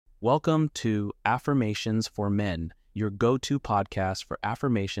Welcome to Affirmations for Men, your go-to podcast for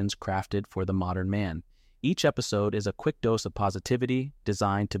affirmations crafted for the modern man. Each episode is a quick dose of positivity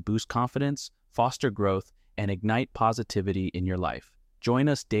designed to boost confidence, foster growth, and ignite positivity in your life. Join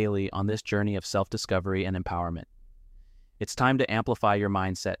us daily on this journey of self-discovery and empowerment. It's time to amplify your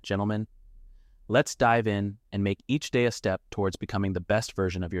mindset, gentlemen. Let's dive in and make each day a step towards becoming the best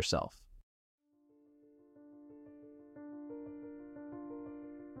version of yourself.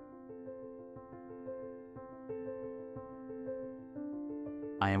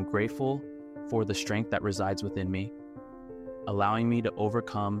 I am grateful for the strength that resides within me, allowing me to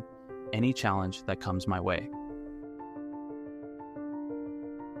overcome any challenge that comes my way.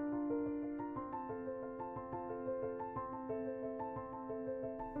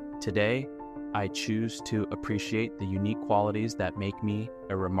 Today, I choose to appreciate the unique qualities that make me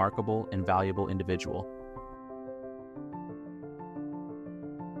a remarkable and valuable individual.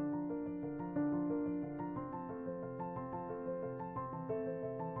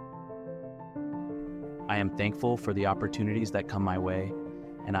 I am thankful for the opportunities that come my way,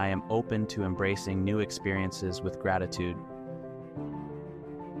 and I am open to embracing new experiences with gratitude.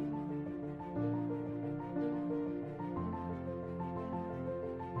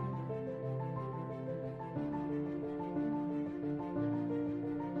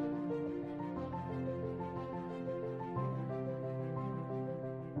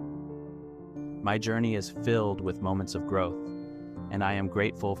 My journey is filled with moments of growth, and I am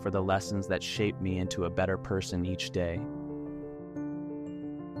grateful for the lessons that shape me into a better person each day.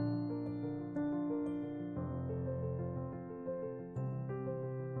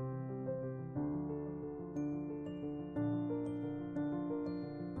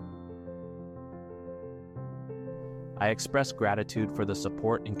 I express gratitude for the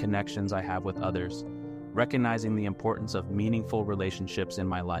support and connections I have with others, recognizing the importance of meaningful relationships in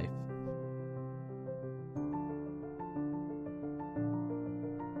my life.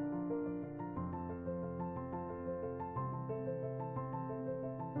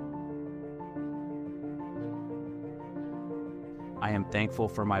 I am thankful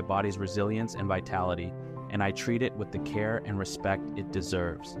for my body's resilience and vitality, and I treat it with the care and respect it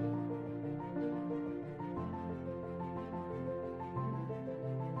deserves.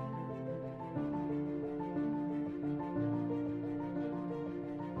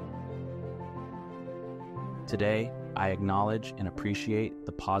 Today, I acknowledge and appreciate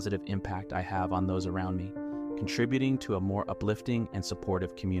the positive impact I have on those around me, contributing to a more uplifting and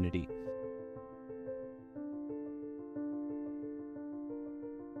supportive community.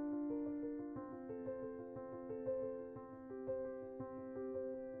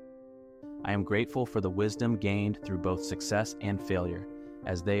 I am grateful for the wisdom gained through both success and failure,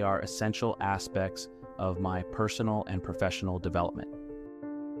 as they are essential aspects of my personal and professional development.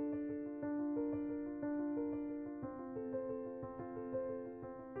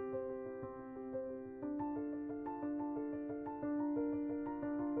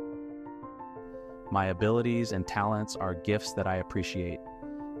 My abilities and talents are gifts that I appreciate,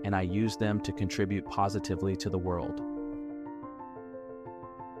 and I use them to contribute positively to the world.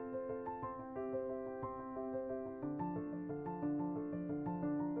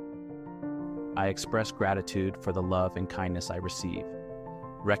 I express gratitude for the love and kindness I receive,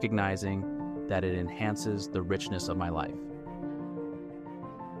 recognizing that it enhances the richness of my life.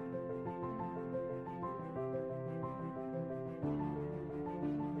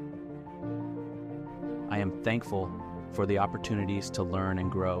 I am thankful for the opportunities to learn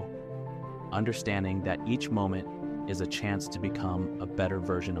and grow, understanding that each moment is a chance to become a better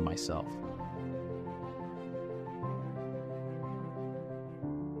version of myself.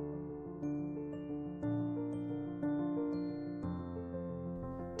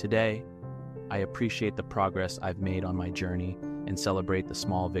 Today, I appreciate the progress I've made on my journey and celebrate the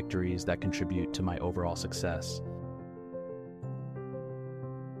small victories that contribute to my overall success.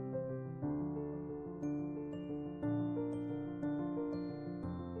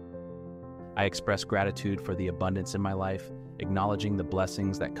 I express gratitude for the abundance in my life, acknowledging the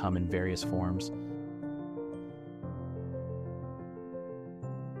blessings that come in various forms.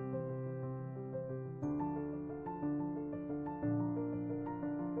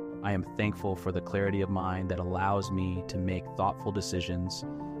 I am thankful for the clarity of mind that allows me to make thoughtful decisions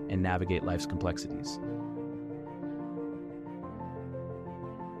and navigate life's complexities.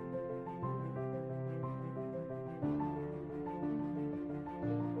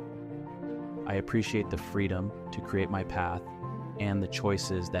 I appreciate the freedom to create my path and the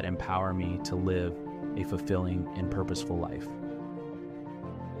choices that empower me to live a fulfilling and purposeful life.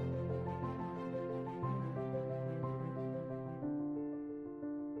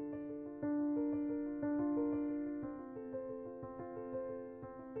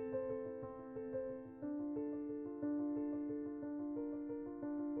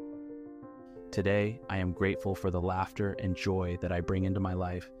 Today, I am grateful for the laughter and joy that I bring into my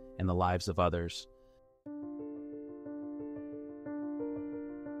life and the lives of others.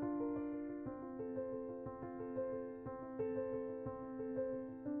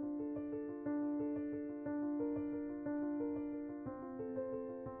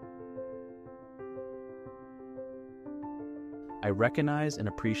 I recognize and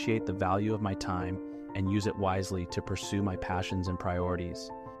appreciate the value of my time and use it wisely to pursue my passions and priorities.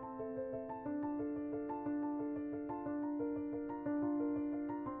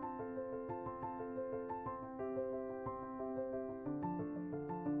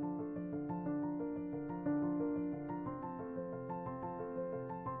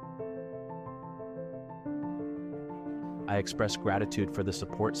 I express gratitude for the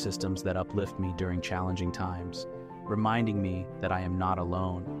support systems that uplift me during challenging times, reminding me that I am not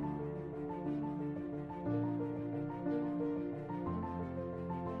alone.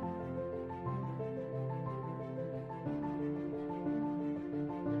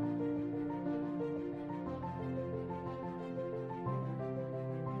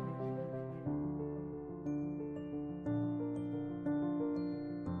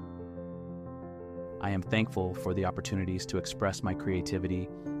 I am thankful for the opportunities to express my creativity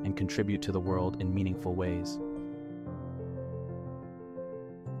and contribute to the world in meaningful ways.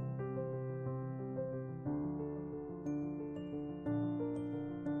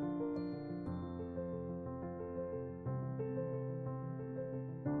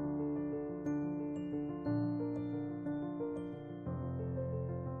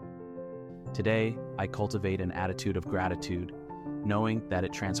 Today, I cultivate an attitude of gratitude, knowing that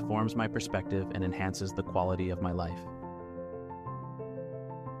it transforms my perspective and enhances the quality of my life.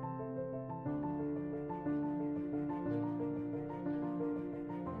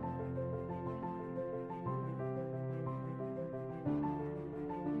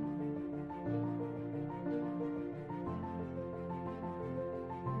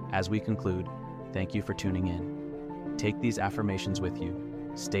 As we conclude, thank you for tuning in. Take these affirmations with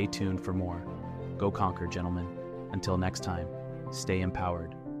you. Stay tuned for more. Go conquer, gentlemen. Until next time, stay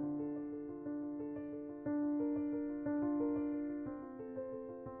empowered.